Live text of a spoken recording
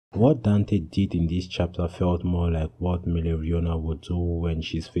What Dante did in this chapter felt more like what Meleriona would do when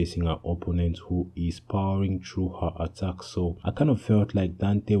she's facing an opponent who is powering through her attacks. So I kind of felt like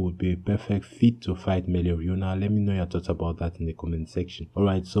Dante would be a perfect fit to fight Meleriona. Let me know your thoughts about that in the comment section.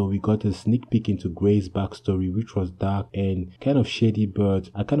 Alright, so we got a sneak peek into Gray's backstory, which was dark and kind of shady, but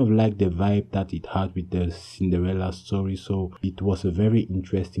I kind of liked the vibe that it had with the Cinderella story. So it was a very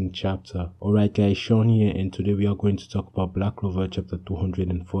interesting chapter. Alright guys, Sean here, and today we are going to talk about Black Clover chapter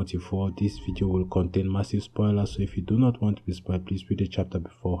 244. This video will contain massive spoilers, so if you do not want to be spoiled, please read the chapter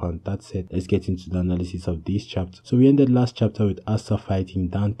beforehand. That said, let's get into the analysis of this chapter. So we ended last chapter with Asta fighting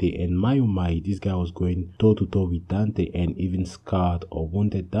Dante, and my oh my, this guy was going toe to toe with Dante and even scarred or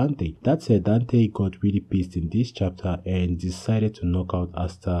wounded Dante. That said, Dante got really pissed in this chapter and decided to knock out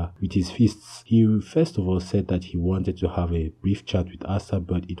Asta with his fists. He first of all said that he wanted to have a brief chat with Asta,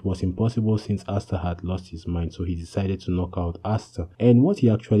 but it was impossible since Asta had lost his mind, so he decided to knock out Asta. And what he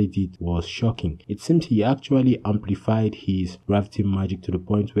actually did was shocking. It seems he actually amplified his gravity magic to the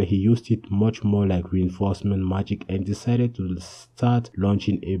point where he used it much more like reinforcement magic and decided to start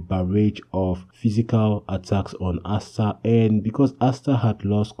launching a barrage of physical attacks on Asta. And because Asta had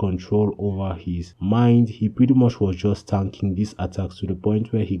lost control over his mind, he pretty much was just tanking these attacks to the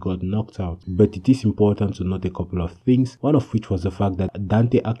point where he got knocked out. But it is important to note a couple of things, one of which was the fact that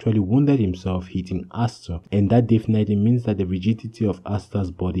Dante actually wounded himself hitting Asta, and that definitely means that the rigidity of Asta's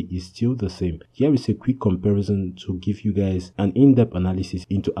body is still the same. Here is a quick comparison to give you guys an in-depth analysis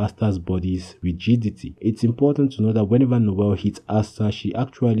into Asta's body's rigidity. It's important to know that whenever Noelle hits Asta, she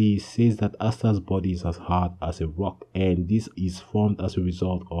actually says that Asta's body is as hard as a rock, and this is formed as a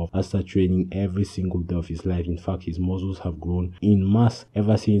result of Asta training every single day of his life. In fact, his muscles have grown in mass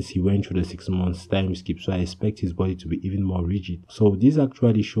ever since he went through the 6 months time skip, so I expect his body to be even more rigid. So this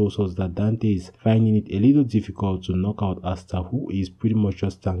actually shows us that Dante is finding it a little difficult to knock out Asta, who is pretty much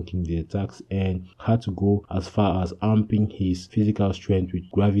just tanking the attacks, and had to go as far as amping his physical strength with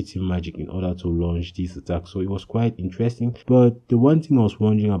gravity magic in order to launch this attack. So it was quite interesting. But the one thing I was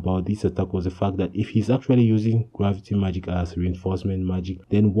wondering about this attack was the fact that if he's actually using gravity magic as reinforcement magic,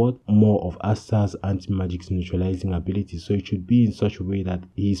 then what more of Asta's anti-magic's neutralizing ability? So it should be in such a way that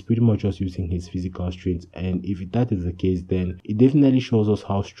he's pretty much just using his physical strength, and if that is the case, then it definitely shows us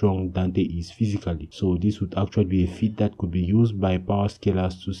how strong Dante is physically. So this would actually be a feat that could be used by power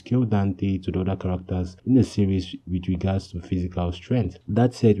scalers to scale Dante to the other characters in the series with regards to physical strength.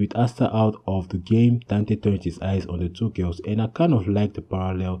 That said, with Asta out of the game, Dante turned his eyes on the two girls, and I kind of like the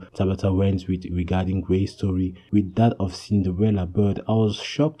parallel Tabata went with regarding Gray's story with that of Cinderella, but I was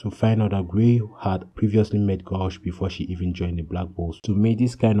shocked to find out that Gray had previously met Gauche before she even joined the Black Bulls. To me,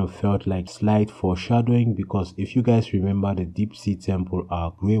 this kind of felt like slight foreshadowing, because if you guys remember the Deep Sea Temple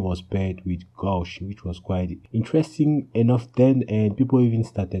arc, Gray was paired with Gauche, which was quite interesting enough then, and people even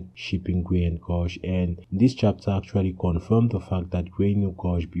started shipping Gray and Gauche, and this chapter actually confirmed the fact that Gray knew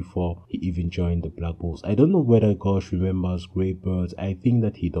Gauche before he even joined the Black Bulls. I don't know whether Gauche remembers Gray, but I think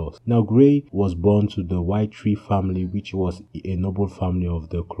that he does. Now, Gray was born to the White Tree family, which was a noble family of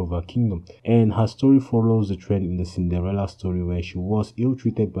the Clover Kingdom, and her story follows the trend in the Cinderella story where she was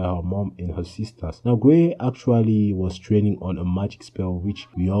ill-treated by her mom and her sisters. Now, Gray actually was training on a magic spell which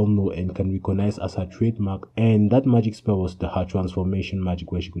we all know and can recognize as her trademark, and that magic spell was her transformation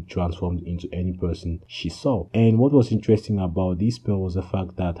magic, where she could transform into any person she saw. And what was interesting about this spell was the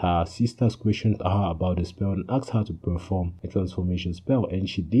fact that her sisters questioned her about the spell and asked her to perform a transformation spell, and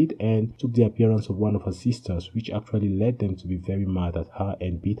she did, and took the appearance of one of her sisters, which actually led them to be very mad at her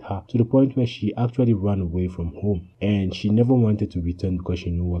and beat her to the point where she actually ran away from home, and she never wanted to return because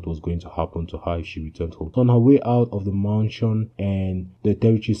she knew what was going to happen to her if she returned home. So on her way out of the mansion and the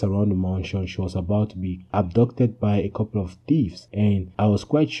territories around the mansion, she was about to be abducted by a couple of thieves, and I was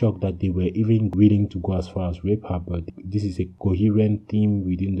quite shocked that they were even willing to go as far as rape her. But this is a coherent theme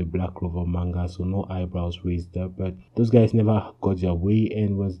within the Black Clover manga, so no eyebrows raised there. But those guys never got their way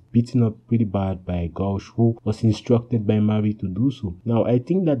and was beaten up pretty bad by Gauche, who was instructed by Mari to do so. Now, I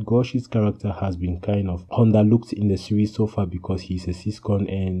think that Gauche's character has been kind of underlooked in the series so far because he's a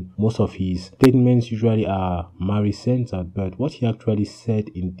ciscon and most of his statements usually are Mari centered, but what he actually said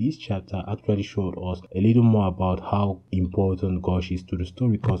in this chapter actually showed us a little more about how important Gauche is to the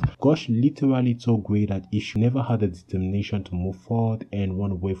story, because Gauche literally told Gray that if she never had the determination to move forward and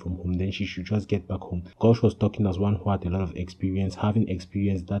run away from home, then she should just get back home. Gauche was talking as one who had a lot of experience, having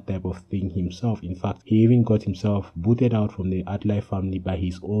experienced that type of thing himself. In fact, he even got himself booted out from the Adlai family by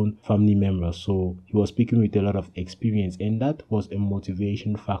his own family members, so he was speaking with a lot of experience, and that was a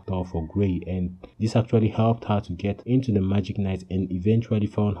motivation factor for Gray, and this actually helped her to get into the Magic Knights and eventually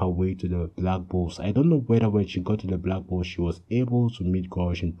found her way to the Black Bulls. I don't know whether when she got to the Black Bulls she was able able to meet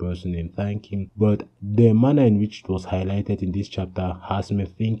Gosh in person and thank him, but the manner in which it was highlighted in this chapter has me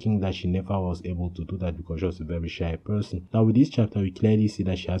thinking that she never was able to do that because she was a very shy person. Now with this chapter, we clearly see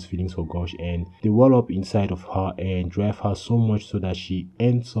that she has feelings for Gosh, and they well up inside of her and drive her so much so that she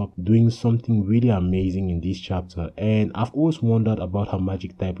ends up doing something really amazing in this chapter. And I've always wondered about her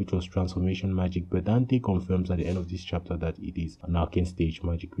magic type, which was transformation magic, but Dante confirms at the end of this chapter that it is an arcane stage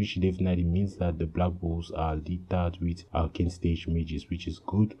magic, which definitely means that the Black Bulls are littered with arcane stage mages, which is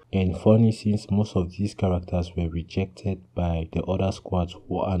good and funny since most of these characters were rejected by the other squads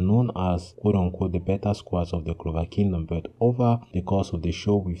who are known as quote-unquote the better squads of the Clover Kingdom. But over the course of the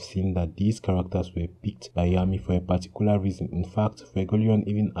show, we've seen that these characters were picked by Yami for a particular reason. In fact, Regolion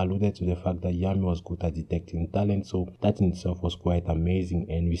even alluded to the fact that Yami was good at detecting talent, so that in itself was quite amazing.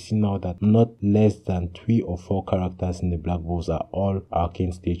 And we see now that not less than 3 or 4 characters in the Black Bulls are all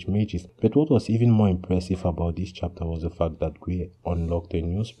arcane stage mages. But what was even more impressive about this chapter was the fact that Grey unlocked a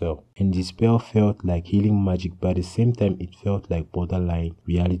new spell, and the spell felt like healing magic, but at the same time it felt like borderline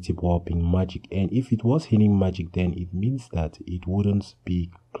reality warping magic. And if it was healing magic, then it means that it wouldn't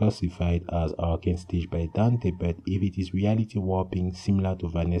be classified as arcane stage by Dante, but if it is reality warping similar to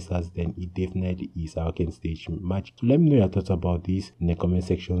Vanessa's, then it definitely is arcane stage magic. So let me know your thoughts about this in the comment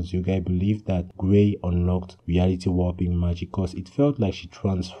sections. Do you guys believe that Grey unlocked reality warping magic? Because it felt like she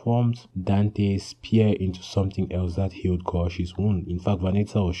transformed Dante's spear into something else that healed Gosh's wound. In fact,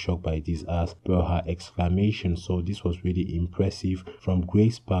 Vanessa was shocked by this as per her exclamation, so this was really impressive from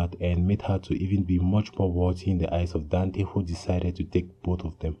Grey's part and made her to even be much more worthy in the eyes of Dante, who decided to take both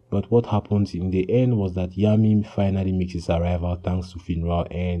of them. But what happens in the end was that Yami finally makes his arrival thanks to Finral,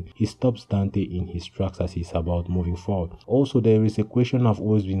 and he stops Dante in his tracks as he's about moving forward. Also, there is a question I've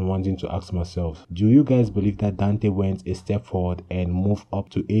always been wanting to ask myself. Do you guys believe that Dante went a step forward and moved up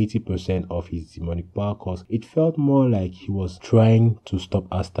to 80% of his demonic power? Cause it felt more like he was trying to stop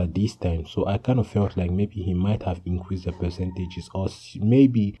Asta this time, so I kind of felt like maybe he might have increased the percentages, or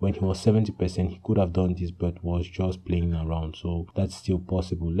maybe when he was 70% he could have done this but was just playing around. So that's still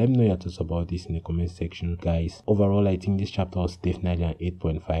possible. Let me know your thoughts about this in the comment section, guys. Overall, I think this chapter was definitely an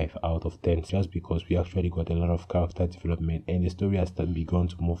 8.5 out of 10, just because we actually got a lot of character development and the story has begun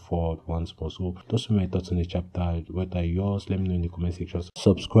to move forward once more. So those are my thoughts on the chapter. What are yours? Let me know in the comment section.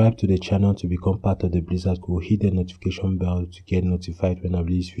 Subscribe to the channel to become part of the Blizzard crew. Hit the notification bell to get notified when I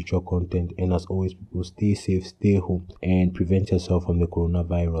release future content. And as always, people, stay safe, stay home, and prevent yourself from the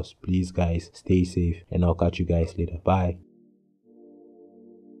coronavirus. Please, guys, stay safe, and I'll catch you guys later. Bye.